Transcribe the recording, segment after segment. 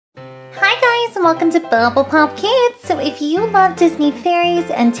Hi guys, and welcome to BubblePOP Kids. So if you love Disney Fairies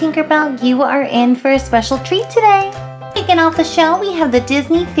and Tinkerbell, you are in for a special treat today. Kicking off the show, we have the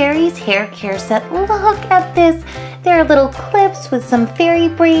Disney Fairies hair care set. Look at this. There are little clips with some fairy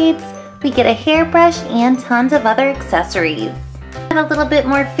braids. We get a hairbrush and tons of other accessories. And a little bit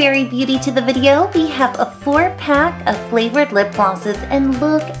more fairy beauty to the video, we have a 4-pack of flavored lip glosses, and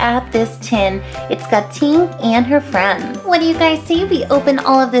look at this tin. It's got Tink and her friends. What do you guys see? We open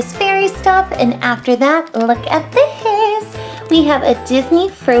all of this fairy stuff, and after that, look at this. We have a Disney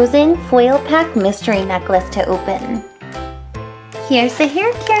Frozen foil pack mystery necklace to open. Here's the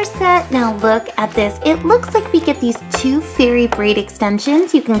hair care set. Now look at this. It looks like we get these 2 fairy braid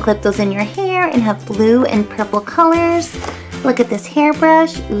extensions. You can clip those in your hair and have blue and purple colors. Look at this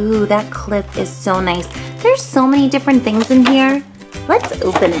hairbrush. Ooh, that clip is so nice. There's so many different things in here. Let's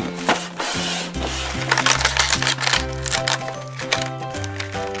open it.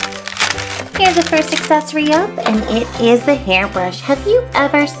 Here's the first accessory up, and it is the hairbrush. Have you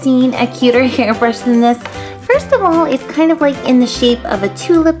ever seen a cuter hairbrush than this? First of all, it's kind of like in the shape of a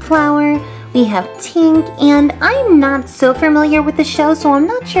tulip flower. We have Tink, and I'm not so familiar with the show, so I'm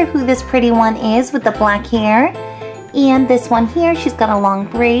not sure who this pretty one is with the black hair. And this one here, she's got a long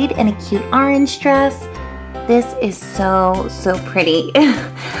braid and a cute orange dress. This is so pretty.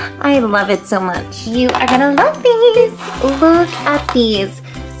 I love it so much. You are gonna love these. Look at these.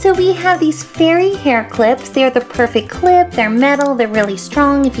 So we have these fairy hair clips. They're the perfect clip. They're metal. They're really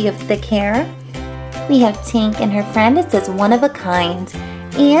strong if you have thick hair. We have Tink and her friend. It says one of a kind.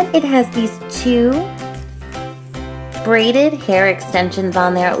 And it has these 2 braided hair extensions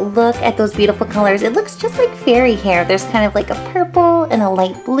on there. Look at those beautiful colors. It looks just like fairy hair. There's kind of like a purple and a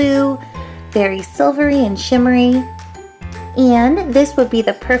light blue, very silvery and shimmery. And this would be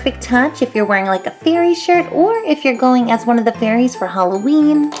the perfect touch if you're wearing like a fairy shirt or if you're going as one of the fairies for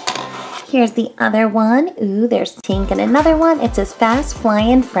Halloween. Here's the other one. Ooh, there's Tink and another one. It says Fast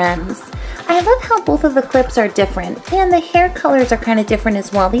Flying Friends. I love how both of the clips are different, and the hair colors are kind of different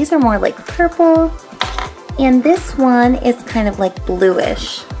as well. These are more like purple, and this one is kind of like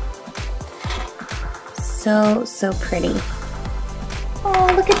bluish. So pretty.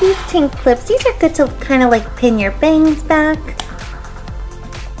 Oh, look at these Tink clips. These are good to kind of like pin your bangs back.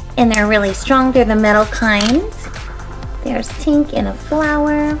 And they're really strong. They're the metal kind. There's Tink in a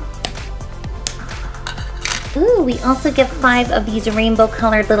flower. Ooh, we also get 5 of these rainbow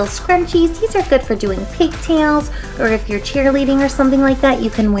colored little scrunchies. These are good for doing pigtails, or if you're cheerleading or something like that, you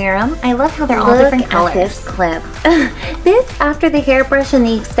can wear them. I love how they're all different colors. Look at this clip. This, after the hairbrush and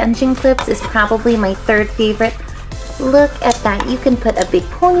the extension clips, is probably my 3rd favorite. Look at that. You can put a big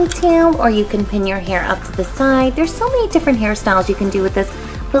ponytail, or you can pin your hair up to the side. There's so many different hairstyles you can do with this,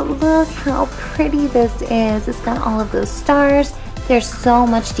 but look how pretty this is. It's got all of those stars. There's so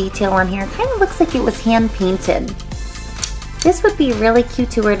much detail on here. It kind of looks like it was hand painted. This would be really cute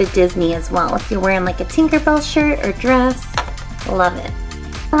to wear to Disney as well if you're wearing like a Tinkerbell shirt or dress. Love it.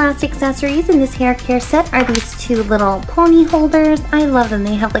 The last accessories in this hair care set are these 2 little pony holders. I love them.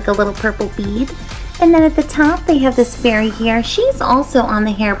 They have like a little purple bead. And then at the top they have this fairy here. She's also on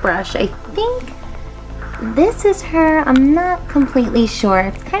the hairbrush. I think this is her. I'm not completely sure.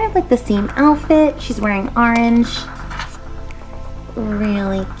 It's kind of like the same outfit. She's wearing orange.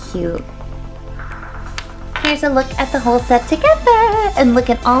 Really cute. Here's a look at the whole set together, and look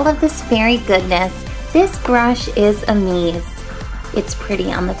at all of this fairy goodness. This brush is a maze. It's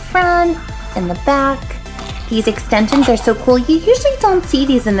pretty on the front and the back. These extensions are so cool. You usually don't see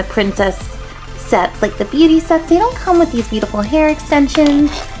these in the princess sets, like the beauty sets. They don't come with these beautiful hair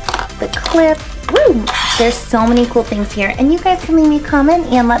extensions. The clip. Woo! There's so many cool things here, and you guys can leave me a comment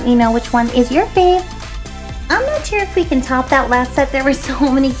and let me know which one is your fave. I'm not sure if we can top that last set. There were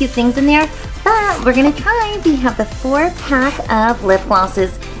so many cute things in there, but we're gonna try. We have the 4-pack of lip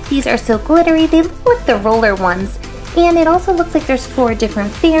glosses. These are so glittery. They look like the roller ones. And it also looks like there's 4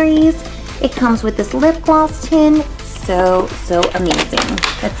 different fairies. It comes with this lip gloss tin. So amazing.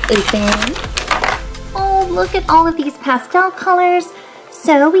 Let's open. Oh, look at all of these pastel colors.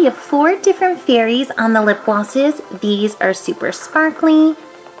 So we have 4 different fairies on the lip glosses. These are super sparkly.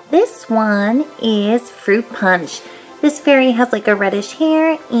 This one is Fruit Punch. This fairy has like a reddish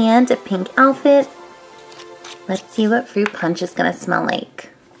hair and a pink outfit. Let's see what Fruit Punch is gonna smell like.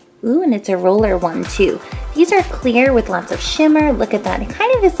 Ooh, and it's a roller one too. These are clear with lots of shimmer. Look at that. It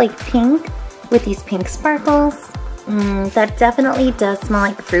kind of is like pink with these pink sparkles. That definitely does smell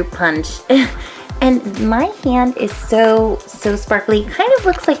like Fruit Punch. And and my hand is so sparkly. Kind of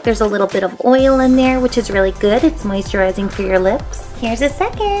looks like there's a little bit of oil in there, which is really good. It's moisturizing for your lips. Here's a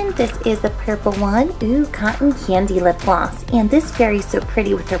second. This is the purple one. Ooh, cotton candy lip gloss. And this fairy's so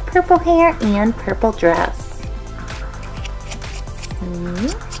pretty with her purple hair and purple dress.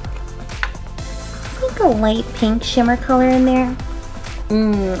 It's like a light pink shimmer color in there.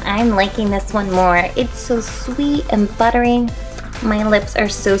 I'm liking this one more. It's so sweet and buttery. My lips are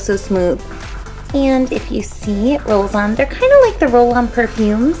so smooth. And if you see, it rolls on. They're kind of like the roll-on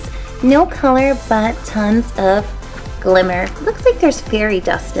perfumes. No color, but tons of glimmer. Looks like there's fairy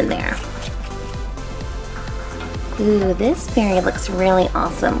dust in there. Ooh, this fairy looks really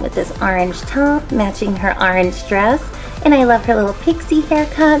awesome with this orange top matching her orange dress. And I love her little pixie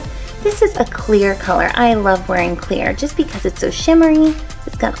haircut. This is a clear color. I love wearing clear just because it's so shimmery.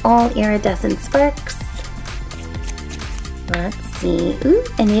 It's got all iridescent sparks. Let's see. Ooh,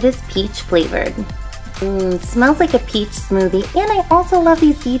 and it is peach flavored. Smells like a peach smoothie. And I also love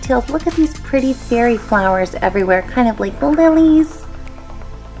these details. Look at these pretty fairy flowers everywhere, kind of like lilies.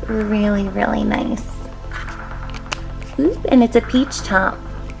 Really nice. Ooh, and it's a peach top.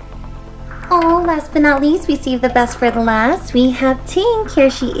 Oh, last but not least, we saved the best for the last. We have Tink. Here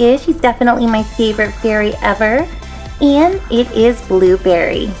she is. She's definitely my favorite fairy ever. And it is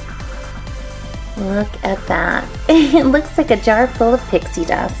Blueberry. Look at that. It looks like a jar full of pixie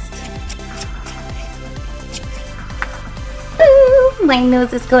dust. Ooh, my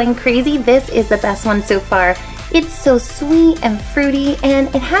nose is going crazy. This is the best one so far. It's so sweet and fruity, and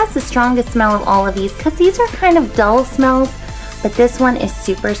it has the strongest smell of all of these because these are kind of dull smells. But this one is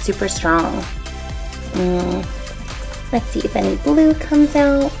super strong. Let's see if any blue comes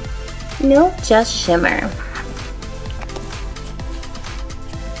out. Nope, just shimmer.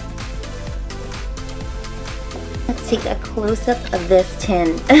 Let's take a close-up of this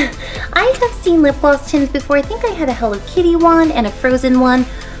tin. I have seen lip gloss tins before. I think I had a Hello Kitty one and a Frozen one,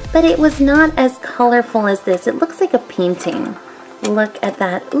 but it was not as colorful as this. It looks like a painting. Look at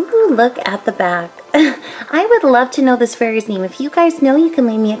that. Ooh, look at the back. I would love to know this fairy's name. If you guys know, you can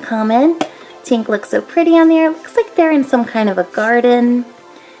leave me a comment. Tink looks so pretty on there. Looks like they're in some kind of a garden.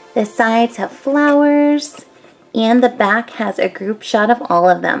 The sides have flowers. And the back has a group shot of all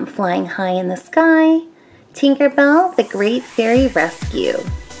of them flying high in the sky. Tinkerbell, the Great Fairy Rescue.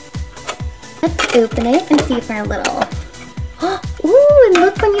 Let's open it and see if our little... Ooh, and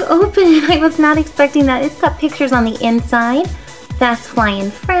look when you open it. I was not expecting that. It's got pictures on the inside. Fast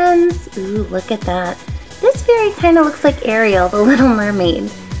Flying Friends. Ooh, look at that. This fairy kind of looks like Ariel, the Little Mermaid.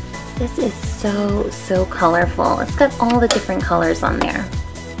 This is so colorful. It's got all the different colors on there.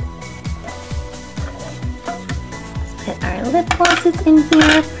 Let's put our lip glosses in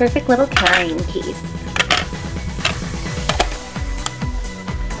here. Perfect little carrying case.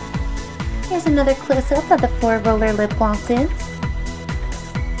 Here's another close-up of the 4 roller lip glosses.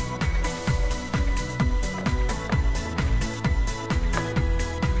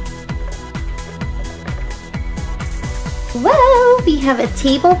 Whoa! We have a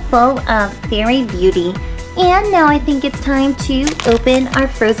table full of fairy beauty. And now I think it's time to open our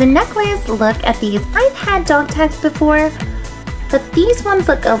Frozen necklace. Look at these. I've had dog tags before, but these ones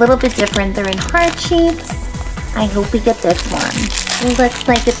look a little bit different. They're in heart shapes. I hope we get this one. Looks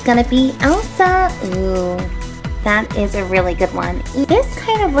like it's gonna be Elsa. Ooh, that is a really good one. This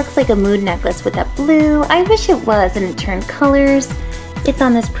kind of looks like a mood necklace with that blue. I wish it was and it turned colors. It's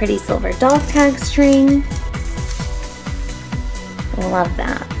on this pretty silver dog tag string. Love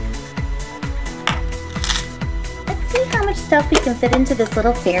that. Let's see how much stuff we can fit into this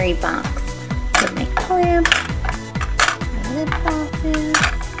little fairy box. With my clip, my lip glosses,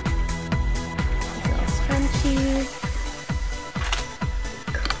 little scrunchies,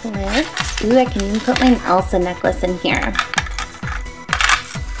 clips. Ooh, I can even put my Elsa necklace in here.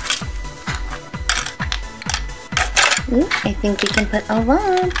 Ooh, I think we can put a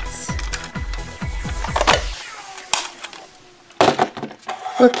lot.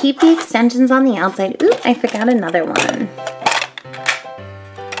 We'll keep the extensions on the outside. Ooh, I forgot another one.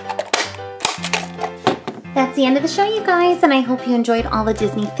 That's the end of the show, you guys, and I hope you enjoyed all the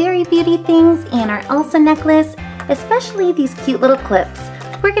Disney Fairy Beauty things and our Elsa necklace, especially these cute little clips.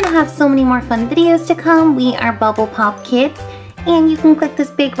 We're gonna have so many more fun videos to come. We are BubblePOP Kids, and you can click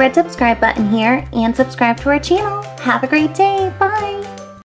this big red subscribe button here and subscribe to our channel. Have a great day. Bye.